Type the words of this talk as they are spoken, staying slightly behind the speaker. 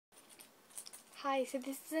Hi, so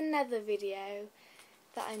this is another video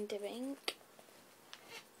that I'm doing.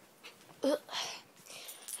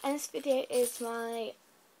 And this video is my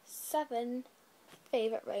 7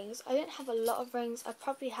 favourite rings. I don't have a lot of rings, I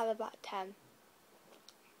probably have about 10.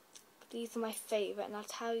 But these are my favourite, and I'll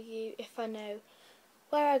tell you if I know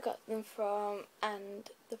where I got them from and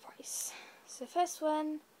the price. So the first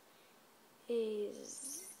one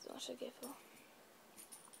is, what should I go for?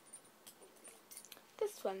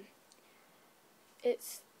 This one.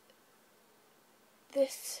 It's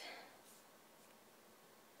this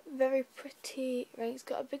very pretty ring. It's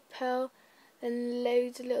got a big pearl and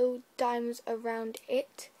loads of little diamonds around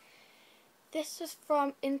it. This was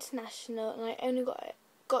from International, and I only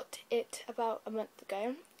got it about a month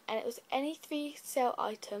ago, and it was any 3 sale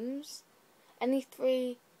items, any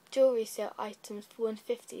 3 jewellery sale items for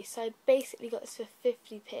 £1.50, so I basically got this for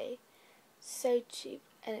 50p. So cheap,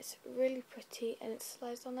 and it's really pretty, and it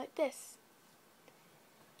slides on like this.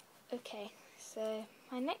 Okay, so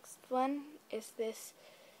my next one is this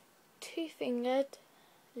 2-fingered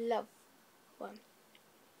love one.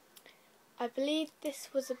 I believe this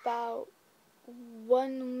was about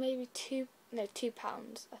 £2,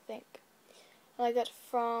 I think. And I got it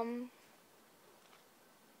from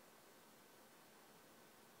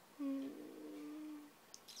it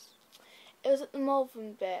was at the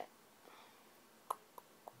Malvern bit.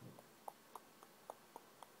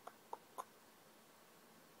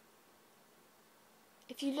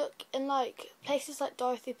 If you look in like places like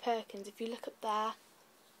Dorothy Perkins, if you look up there,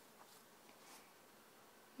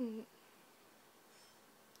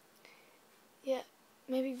 yeah,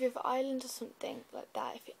 maybe River Island or something like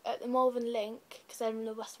that. If at the Malvern Link, because I'm in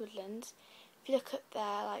the West Midlands, if you look up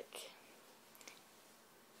there, like,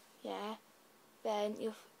 yeah, then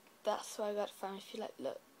that's where I got it from. If you like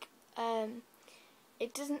look,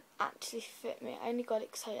 it doesn't actually fit me. I only got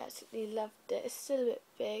it because I absolutely loved it. It's still a bit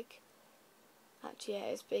big. Actually, yeah,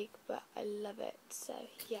 it's big, but I love it, so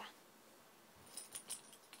yeah.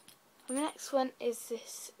 And the next one is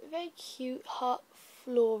this very cute heart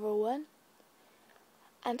floral one,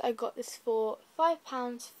 and I got this for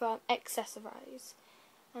 £5 from xxxx,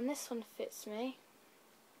 and this one fits me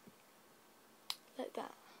like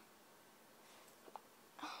that.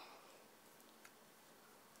 I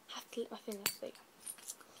have to lick my fingers big.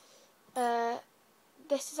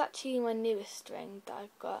 This is actually my newest ring that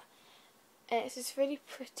I've got. And it's this really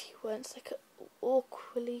pretty one. It's like an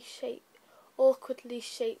awkwardly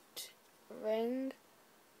shaped ring.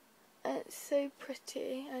 And it's so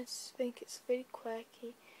pretty. I just think it's really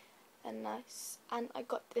quirky and nice. And I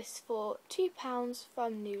got this for £2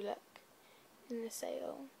 from New Look in the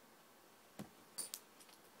sale.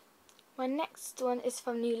 My next one is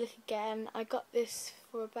from New Look again. I got this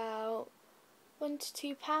for about £1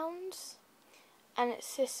 to £2. And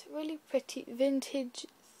it's this really pretty vintage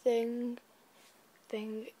thing.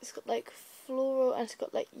 It's got like floral, and it's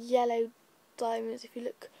got like yellow diamonds. If you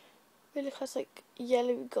look really close, like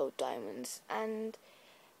yellow gold diamonds, and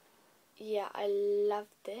yeah, I love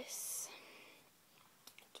this.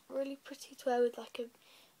 It's really pretty to wear with like a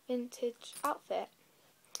vintage outfit.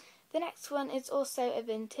 The next one is also a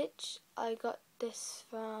vintage. I got this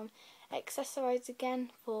from xxxx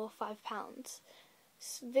again for £5.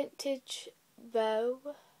 It's vintage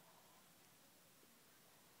bow.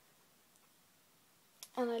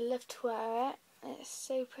 And I love to wear it. It's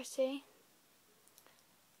so pretty.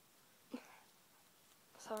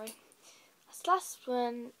 Sorry. This last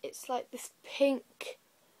one, it's like this pink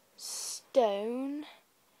stone,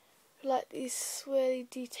 like these swirly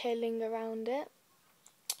detailing around it.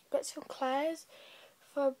 Got it from Claire's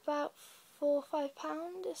for about £4 or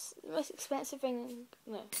 £5. It's the most expensive ring.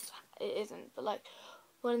 No, it isn't. But like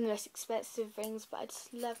one of the most expensive rings. But I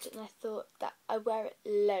just loved it, and I thought that I wear it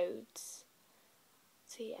loads.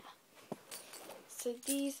 So yeah, so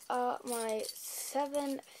these are my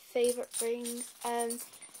 7 favourite rings.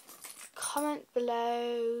 Comment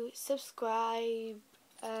below, subscribe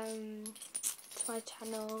to my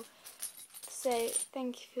channel. So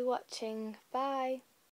thank you for watching. Bye.